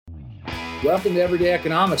Welcome to Everyday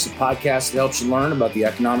Economics, a podcast that helps you learn about the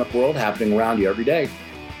economic world happening around you every day.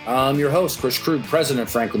 I'm your host, Chris Krug, president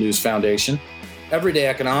of Franklin News Foundation. Everyday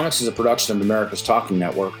Economics is a production of America's Talking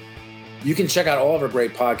Network. You can check out all of our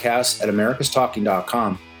great podcasts at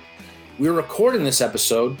americastalking.com. We're recording this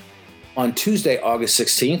episode on Tuesday, August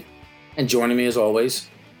 16th, and joining me as always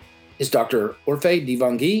is Dr. Orphe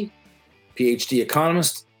Divounguy, PhD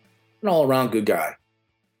economist, and all-around good guy.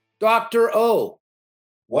 Dr. O.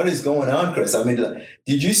 What is going on, Chris? I mean,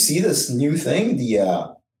 did you see this new thing,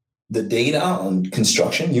 the data on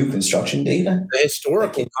construction, new construction data? The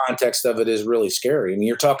historical context of it is really scary. I mean,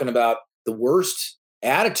 you're talking about the worst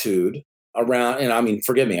attitude around, and I mean,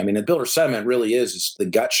 forgive me, I mean, the builder sentiment really is the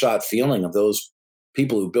gut shot feeling of those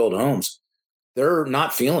people who build homes. They're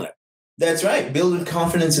not feeling it. That's right. Builder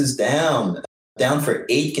confidence is down for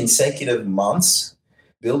 8 consecutive months.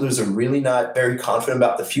 Builders are really not very confident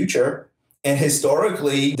about the future. And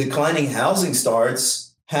historically, declining housing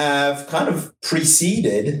starts have kind of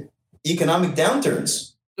preceded economic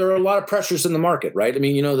downturns. There are a lot of pressures in the market, right? I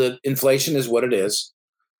mean, you know, the inflation is what it is.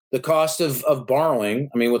 The cost of borrowing,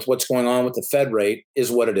 I mean, with what's going on with the Fed rate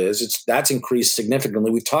is what it is. That's increased significantly.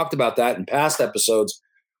 We've talked about that in past episodes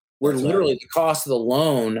where literally the cost of the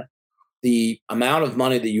loan, the amount of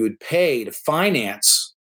money that you would pay to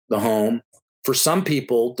finance the home, for some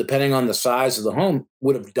people, depending on the size of the home,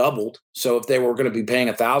 would have doubled. So if they were going to be paying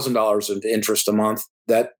 $1,000 of interest a month,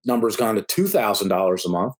 that number's gone to $2,000 a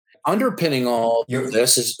month. Underpinning all of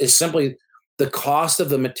this is simply the cost of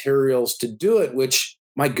the materials to do it, which,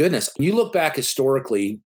 my goodness, you look back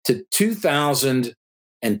historically to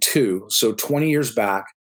 2002, so 20 years back,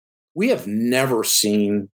 we have never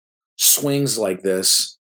seen swings like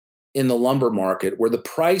this in the lumber market where the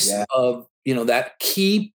price of, you know, that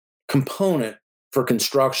key component for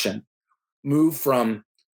construction moved from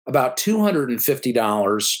about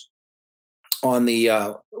 $250 on the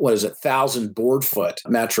 1,000 board foot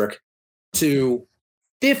metric to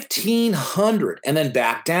 $1,500, and then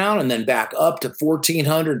back down, and then back up to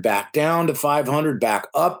 $1,400, back down to $500, back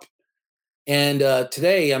up. And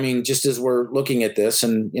today, I mean, just as we're looking at this,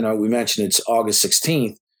 and you know, we mentioned it's August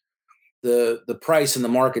 16th, the price in the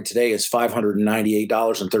market today is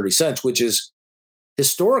 $598.30, which is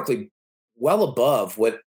historically well above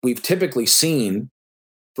what we've typically seen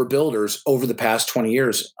for builders over the past 20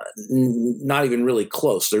 years. Not even really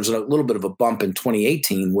close. There's a little bit of a bump in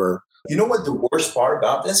 2018 where... You know what the worst part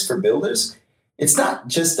about this for builders? It's not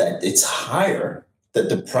just that it's higher, that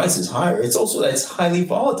the price is higher. It's also that it's highly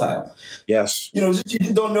volatile. Yes. You know,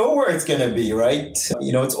 you don't know where it's going to be, right?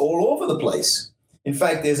 You know, it's all over the place. In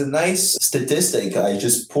fact, there's a nice statistic I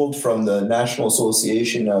just pulled from the National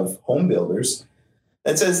Association of Home Builders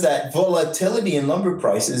that says that volatility in lumber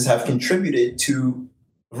prices have contributed to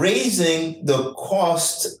raising the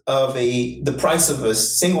cost of the price of a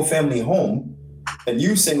single-family home, a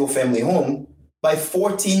new single-family home, by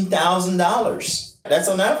 $14,000. That's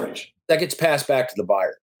on average. That gets passed back to the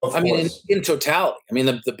buyer. I mean, in totality. I mean,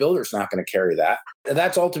 the builder's not going to carry that. And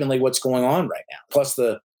that's ultimately what's going on right now. Plus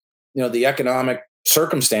the economic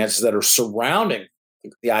circumstances that are surrounding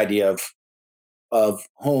the idea of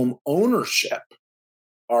home ownership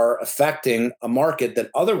are affecting a market that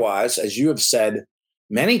otherwise, as you have said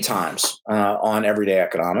many times on Everyday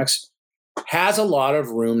Economics, has a lot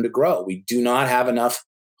of room to grow. We do not have enough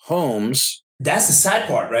homes. That's the sad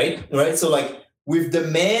part, right? So like with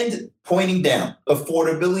demand pointing down,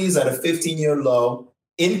 affordability is at a 15-year low,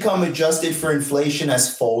 income adjusted for inflation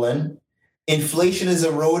has fallen. Inflation is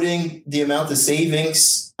eroding the amount of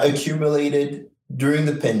savings accumulated during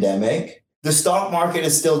the pandemic. The stock market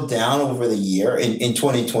is still down over the year in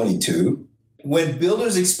 2022. When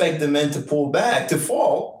builders expect demand to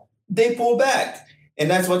fall, they pull back. And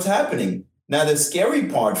that's what's happening. Now, the scary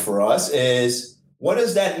part for us is, what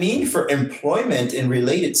does that mean for employment in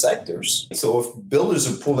related sectors? So if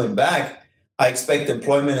builders are pulling back, I expect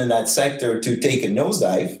employment in that sector to take a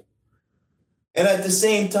nosedive. And at the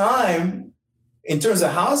same time, in terms of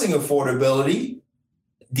housing affordability,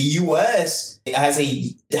 the U.S. has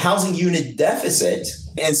a housing unit deficit.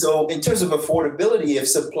 And so in terms of affordability, if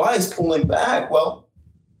supply is pulling back, well,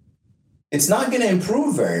 it's not going to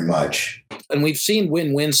improve very much. And we've seen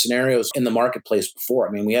win-win scenarios in the marketplace before.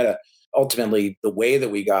 I mean, we had ultimately the way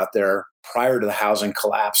that we got there prior to the housing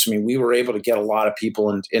collapse. I mean, we were able to get a lot of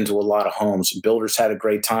people into a lot of homes, and builders had a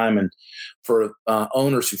great time. And for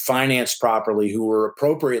owners who financed properly, who were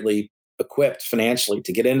appropriately equipped financially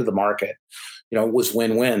to get into the market, you know, it was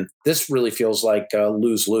win-win. This really feels like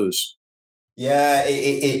lose-lose. Yeah,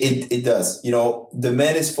 it does. You know,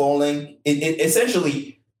 demand is falling. It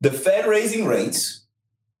essentially, the Fed raising rates,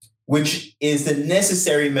 which is the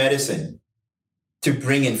necessary medicine to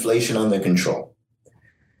bring inflation under control.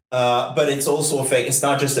 But it's also it's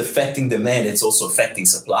not just affecting demand, it's also affecting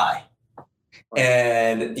supply.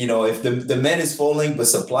 And, if the demand is falling, but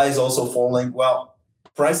supply is also falling, well,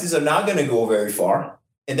 prices are not going to go very far.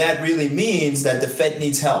 And that really means that the Fed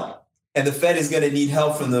needs help. And the Fed is going to need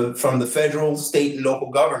help from the federal, state, and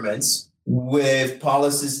local governments with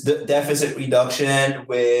policies, deficit reduction,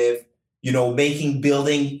 with, making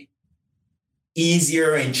building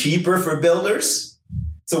easier and cheaper for builders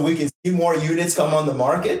so we can see more units come on the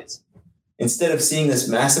market instead of seeing this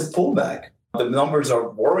massive pullback. The numbers are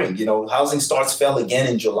worrying. Housing starts fell again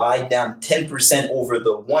in July, down 10% over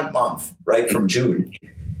the 1 month, right, from June,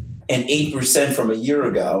 and 8% from a year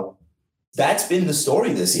ago. That's been the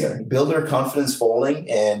story this year. Builder confidence falling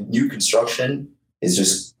and new construction is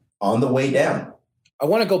just on the way down. I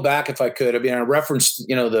want to go back if I could. I mean, I referenced,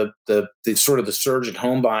 the sort of the surge in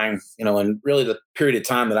home buying, and really the period of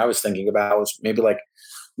time that I was thinking about was maybe like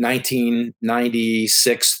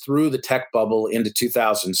 1996 through the tech bubble into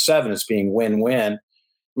 2007 as being win-win. I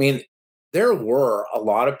mean, there were a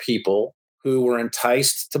lot of people who were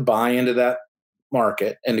enticed to buy into that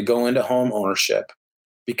market and to go into home ownership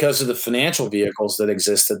because of the financial vehicles that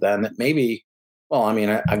existed then that maybe, I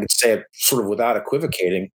could say it sort of without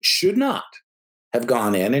equivocating, should not have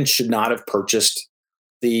gone in and should not have purchased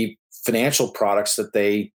the financial products that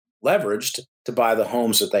they leveraged to buy the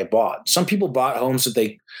homes that they bought. Some people bought homes that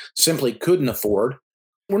they simply couldn't afford.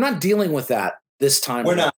 We're not dealing with that this time.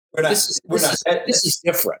 This is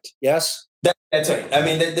different. Yes. That's right. I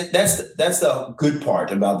mean, that's the good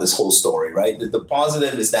part about this whole story, right? The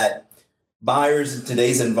positive is that buyers in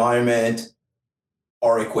today's environment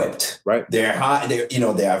are equipped. Right. They're high. They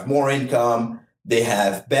have more income. They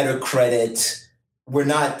have better credit. We're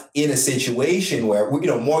not in a situation where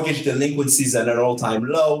mortgage delinquencies at an all-time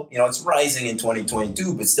low. It's rising in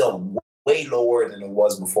 2022, but still way lower than it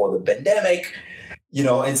was before the pandemic.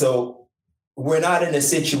 And so we're not in a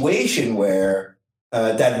situation where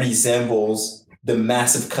that resembles the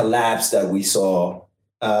massive collapse that we saw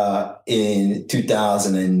in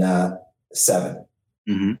 2007.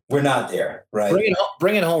 Mm-hmm. We're not there, right?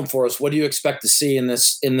 Bring it home for us. What do you expect to see in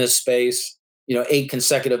this space? 8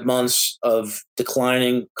 consecutive months of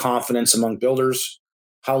declining confidence among builders.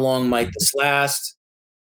 How long might this last?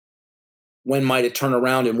 When might it turn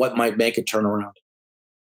around, and what might make it turn around?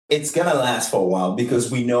 It's going to last for a while because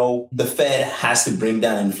we know the Fed has to bring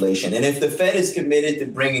down inflation. And if the Fed is committed to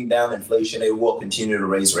bringing down inflation, it will continue to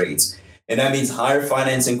raise rates. And that means higher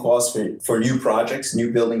financing costs for new projects, new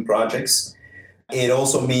building projects. It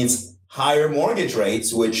also means higher mortgage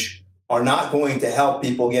rates, which are not going to help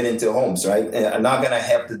people get into homes, right? And are not going to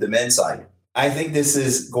help the demand side. I think this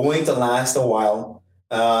is going to last a while.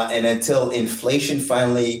 And until inflation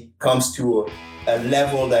finally comes to a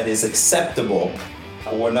level that is acceptable,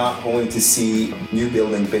 we're not going to see new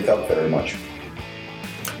building pick up very much.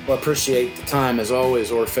 Well, I appreciate the time, as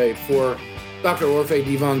always, Orphe. For Dr. Orphe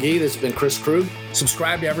Divounguy, this has been Chris Krug.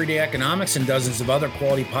 Subscribe to Everyday Economics and dozens of other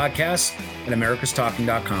quality podcasts at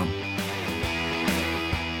americastalking.com.